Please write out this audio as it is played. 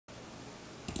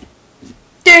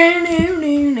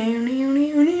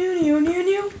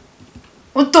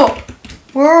What the?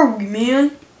 Where are we,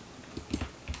 man?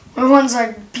 Everyone's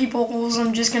like, peoples,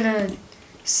 I'm just gonna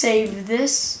save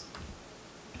this.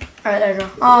 Alright, there we go.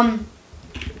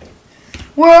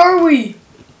 Where are we?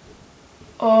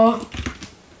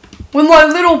 With my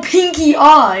little pinky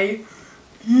eye.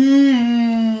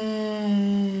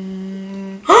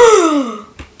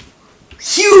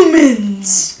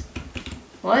 Humans!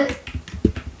 What?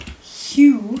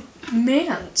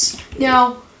 Humans.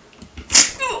 Now,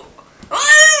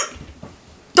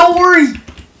 don't worry.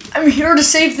 I'm here to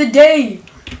save the day.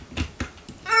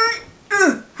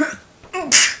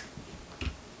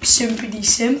 Simpity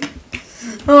simp.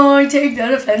 Oh, I take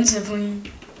that offensively.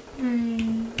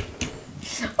 I'm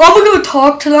gonna go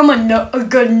talk to them and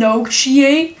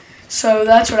negotiate. So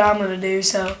that's what I'm gonna do.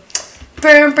 So,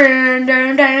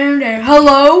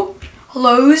 hello,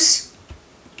 hellos,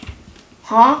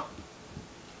 huh?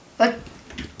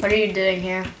 What are you doing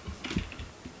here?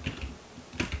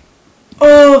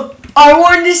 I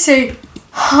wanted to say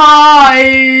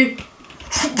hi.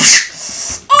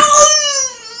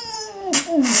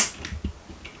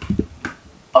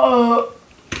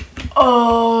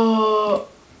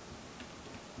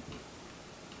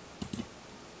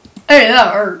 Hey,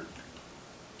 that hurt.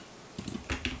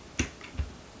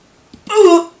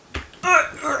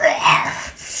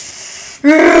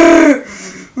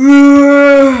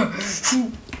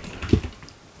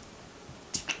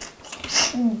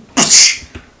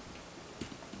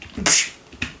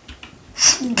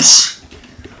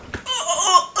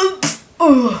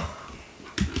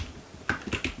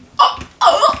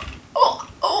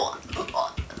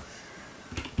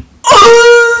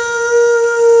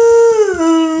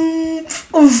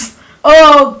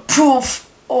 Oh, poof.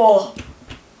 Oh,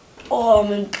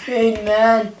 I'm in pain,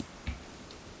 man.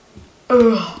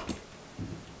 Oh,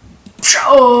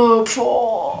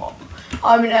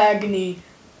 I'm in agony.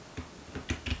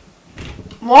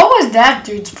 What was that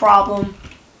dude's problem?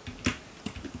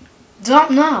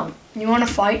 Don't know. You want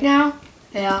to fight now?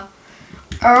 Yeah.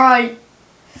 Alright.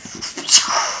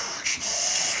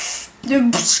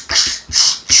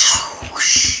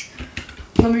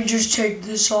 Let me just take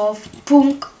this off.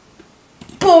 Boonk.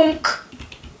 Boonk.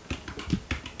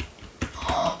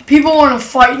 People want to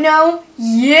fight now?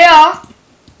 Yeah.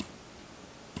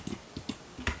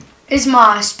 It's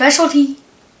my specialty.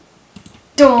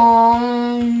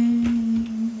 Dong.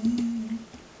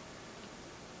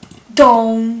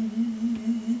 Dong.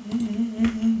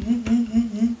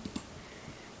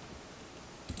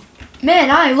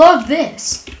 Man, I love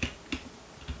this.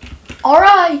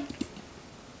 Alright.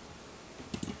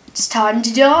 It's time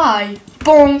to die.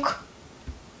 Bonk.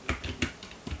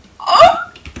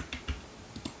 Oh!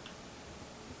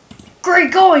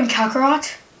 Great going,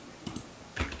 Kakarot.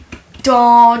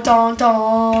 Dun, dun,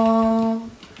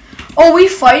 dun. Oh, we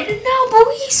fighting now,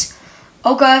 boys?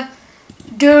 Okay.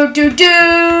 Do, do,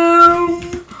 do.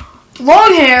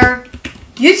 Long hair.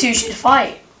 You two should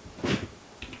fight.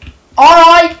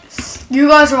 Alright. You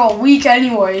guys are all weak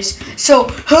anyways. So,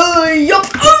 hey, yup.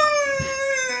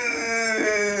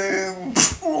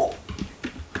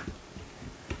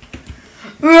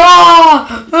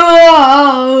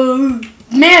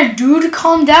 Man, dude,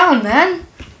 calm down, man.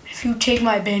 If you take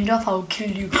my band off, I'll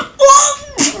kill you.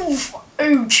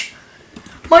 Ouch.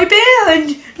 My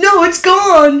band! No, it's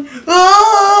gone.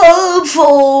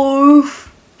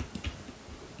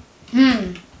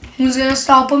 Who's gonna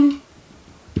stop him?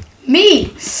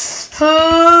 Me. I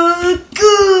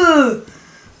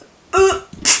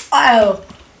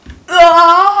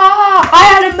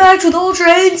had a match with Ultra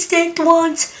Instinct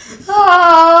once.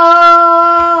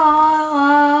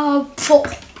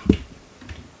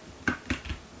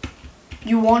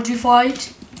 You want to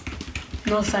fight?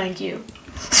 No, thank you.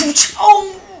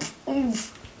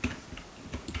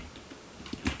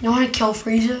 You want to kill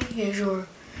Frieza? Yeah, sure.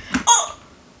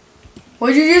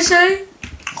 What did you just say?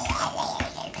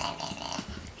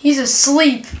 He's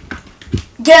asleep.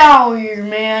 Get out of here,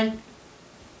 man.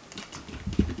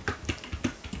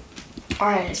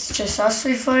 Alright, it's just us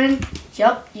three fighting.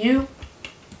 Yep, you.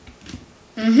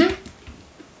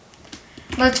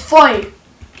 Let's fight.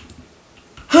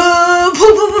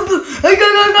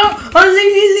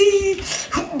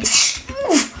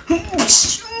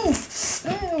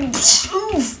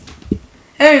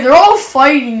 Hey, they're all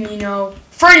fighting, you know.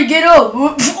 Freddy, get up.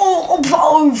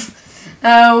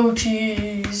 Oh,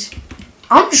 jeez.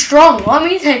 I'm strong. Let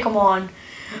me take them on.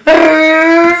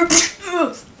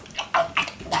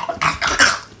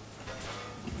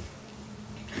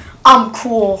 I'm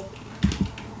cool.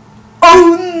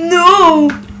 Oh no!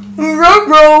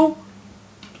 Ruh-roh!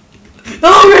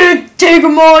 I'm gonna Take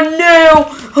him on now.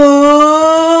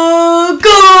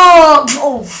 Go.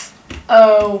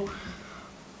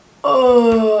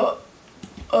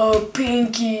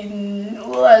 Pinky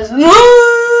lesson.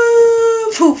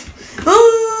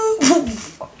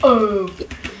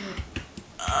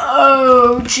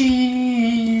 Oh,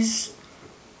 jeez.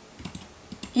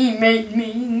 He made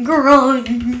me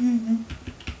grind.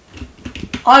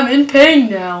 I'm in pain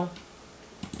now.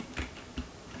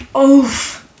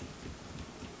 Oof.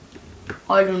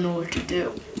 I don't know what to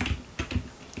do.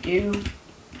 You?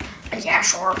 Yeah,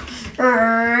 sure.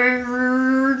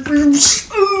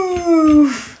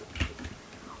 Oof.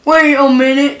 Wait a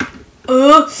minute.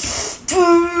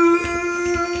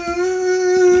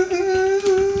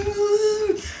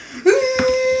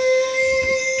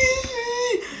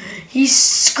 He's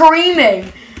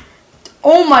screaming.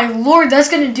 Oh my lord, that's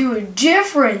gonna do a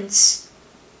difference.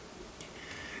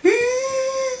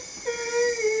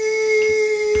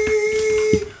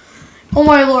 Oh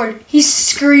my lord, he's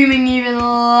screaming even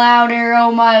louder.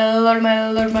 Oh my lord, my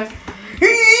lord, my.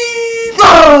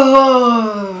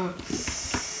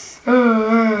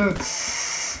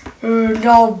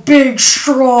 Now big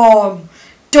strong.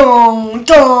 Dun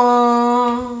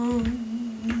dun.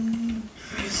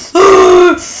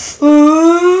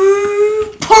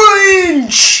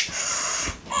 Punch.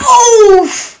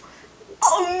 Oof.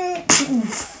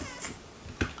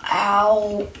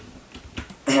 Ow.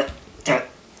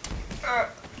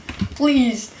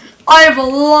 Please, I have a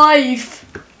life.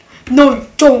 No,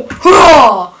 don't.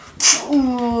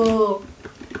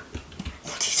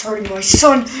 He's hurting my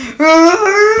son.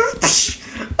 Ouch!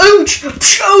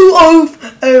 Oh!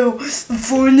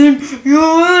 For him,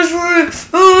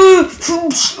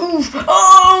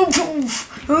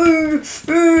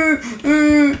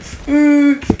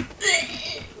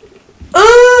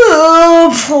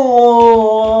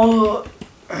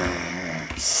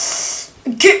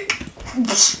 kick.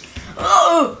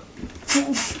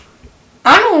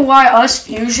 I don't know why us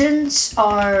fusions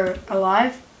are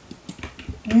alive.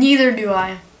 Neither do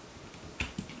I.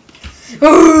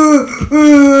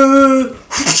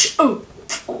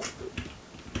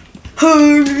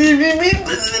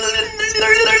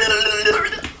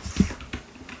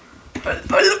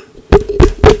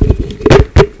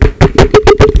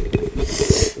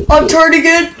 I'm turning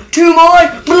it to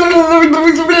my.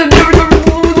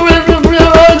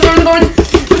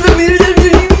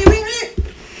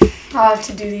 I have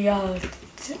to do the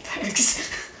effects.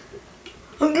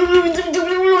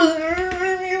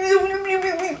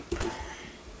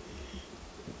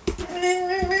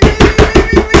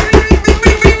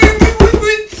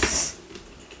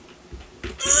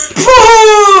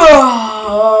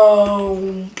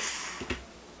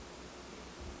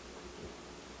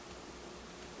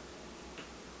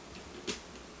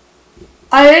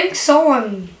 I think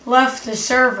someone left the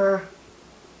server.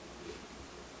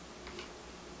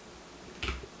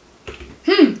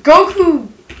 Goku.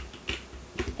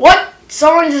 What?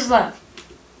 Someone just left.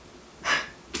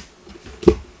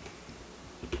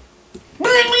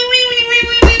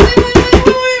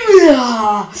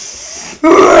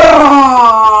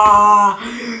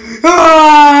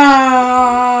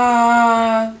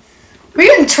 We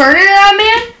can turn it at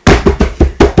man?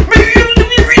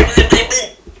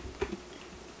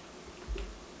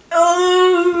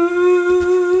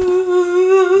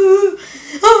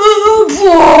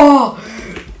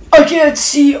 I can't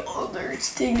see. Oh, there's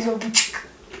things over.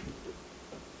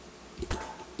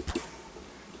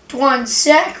 One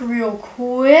sec, real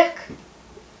quick.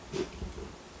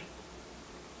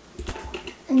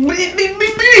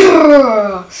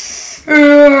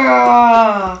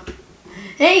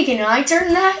 Hey, can I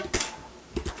turn that?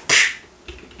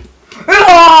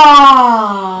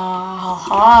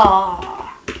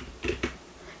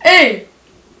 Hey,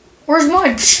 where's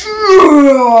mine?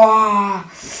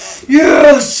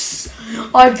 Yes!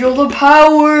 I feel the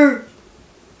power!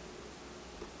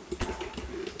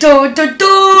 Da da da!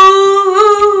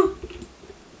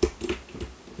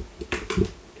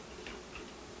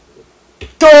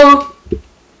 Da!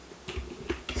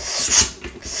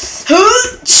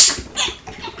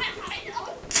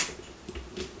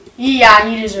 Yeah,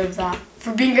 you deserve that.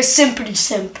 For being a simpity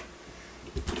simp.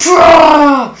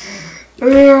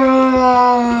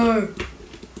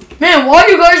 Man, why are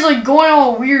you guys like going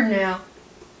all weird now?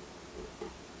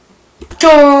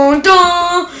 Dun,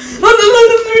 dun.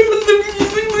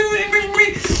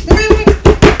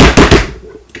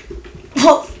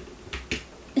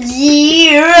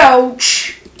 Yeah,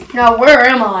 ouch. Now where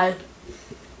am I?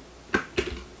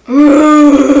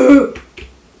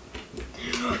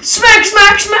 Smack,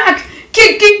 smack, smack.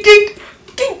 Kick, kick, kick.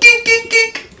 Kick, kick, kick,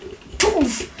 kick.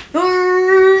 Poof.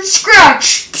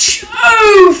 Scratch!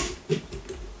 Oof!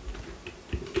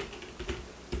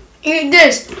 Eat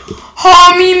this.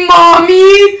 Homie,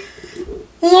 mommy,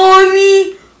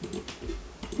 mommy,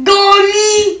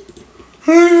 gummy.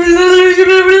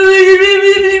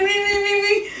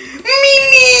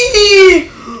 Mimi.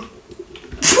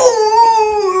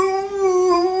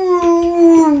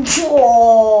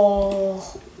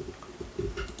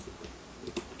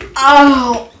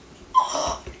 Ow.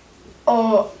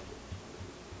 Oh.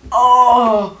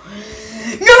 Oh.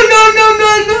 No, no, no,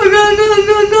 no, no, no, no,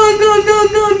 no, no, no, no,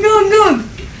 no, no, no.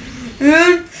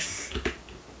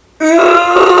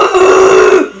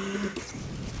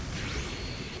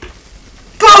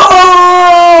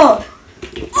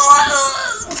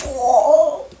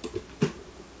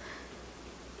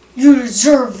 You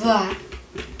deserve that.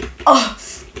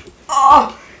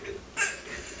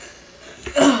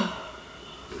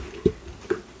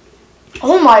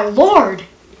 Oh my lord.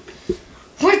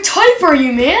 What type are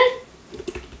you, man?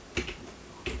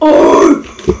 Oh.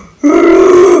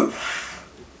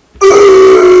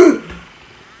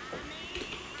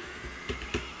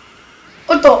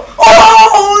 What the?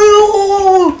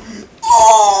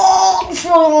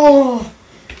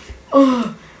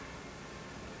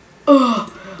 Oh!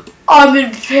 I'm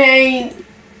in pain.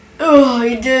 Oh,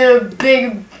 he did a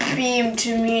big beam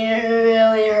to me and it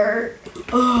really hurt.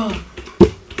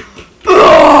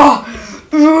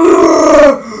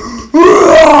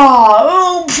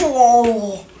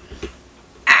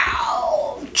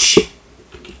 Ouch!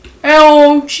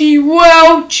 Ouchie,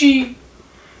 wouchie!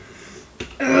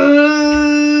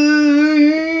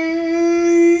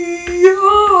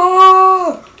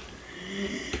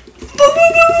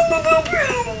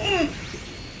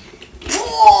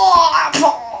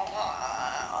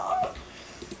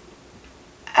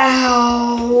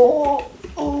 Ow!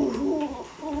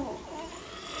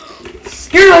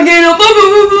 You're not getting a boom, boom,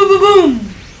 boom, boom, boom, boom.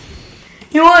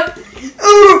 You know what?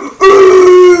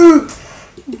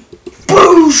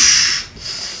 Boosh!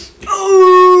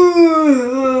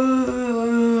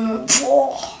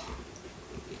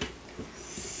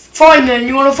 Fine then,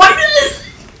 you wanna fight?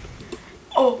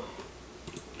 Oh.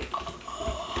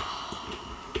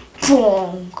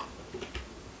 Bonk.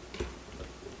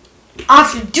 I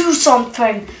have to do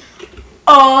something.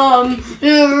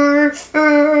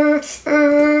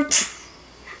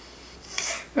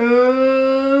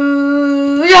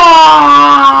 Yeah.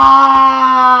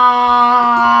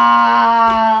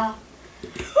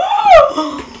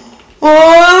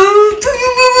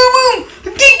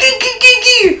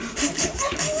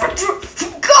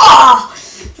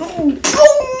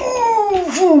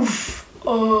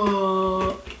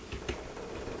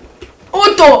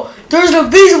 What the? There's an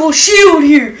invisible shield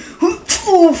here.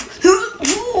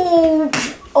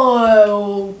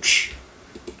 Ouch.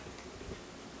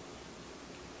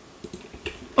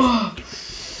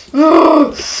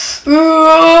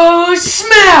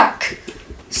 Smack!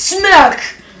 Smack!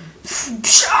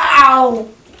 Ow!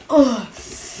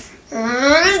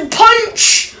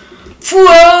 Punch!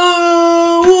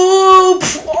 Oh!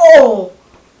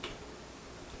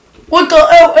 What the?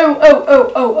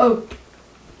 Oh!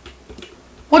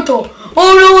 What the?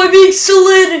 Oh no, I'm being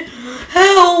slid!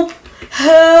 Help!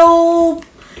 Help!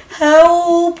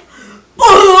 Help!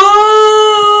 Oh!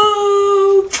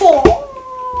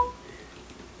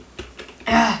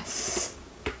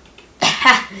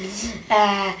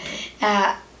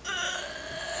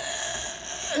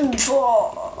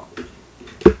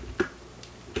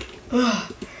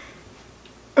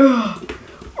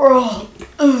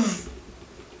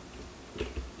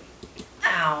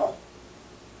 Ow.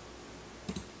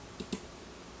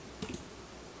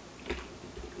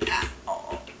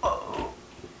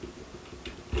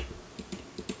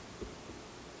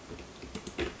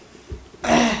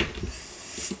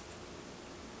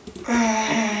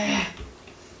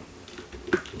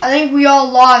 I think we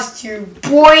all lost here,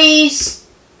 boys.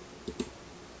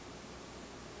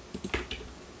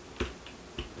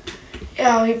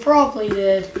 Yeah, we probably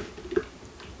did.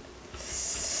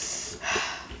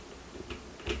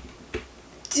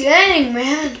 Dang,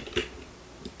 man.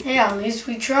 Hey, at least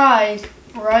we tried,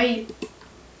 right?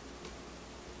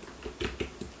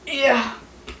 Yeah.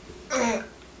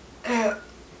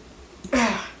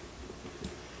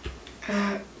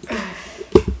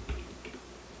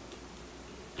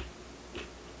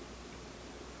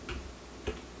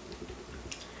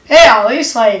 Hey, at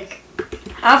least like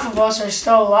half of us are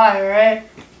still alive, right?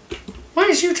 Why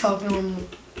is you talking normal?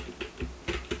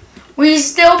 We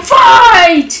still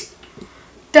fight!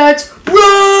 That's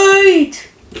right!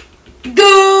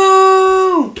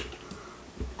 Go!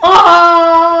 Ah!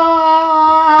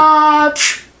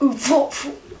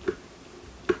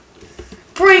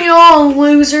 Bring it on,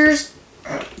 losers.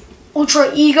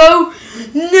 Ultra Ego.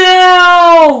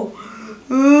 No!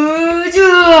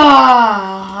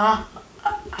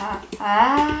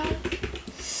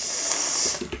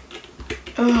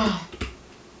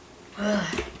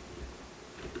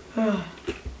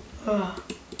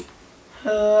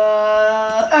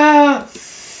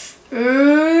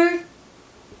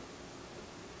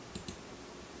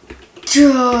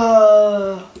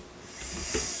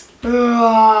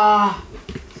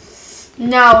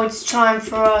 Now it's time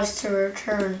for us to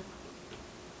return.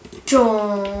 Dun.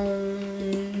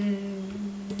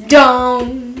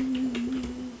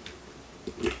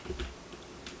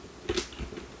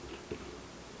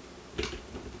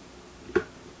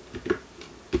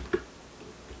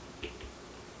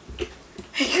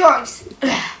 Hey guys,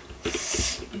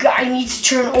 guy needs to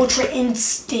turn Ultra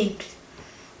Instinct.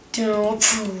 Dun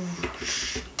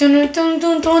dun dun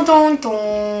dun dun dun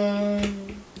dun.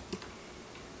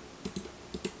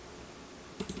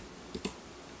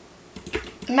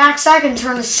 Max, I can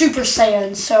turn to Super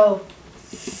Saiyan, so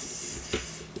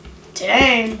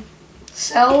dang.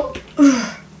 So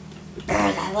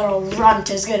that little runt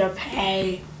is gonna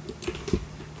pay.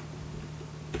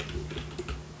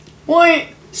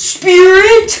 Wait,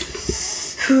 Spirit?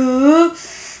 Boom!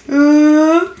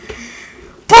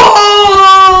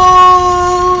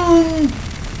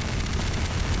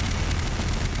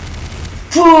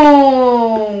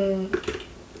 Boom!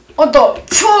 What the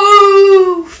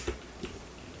poof!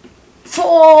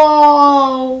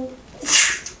 Fall!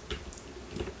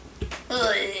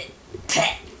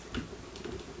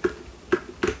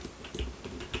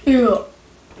 Yeah.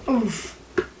 Oof.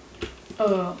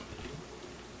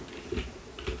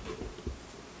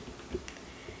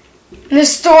 And the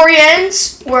story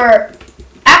ends where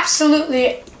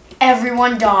absolutely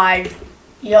everyone died.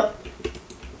 Yep.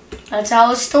 That's how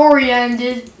the story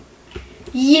ended.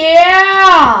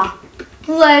 Yeah!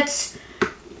 Let's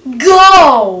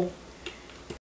go!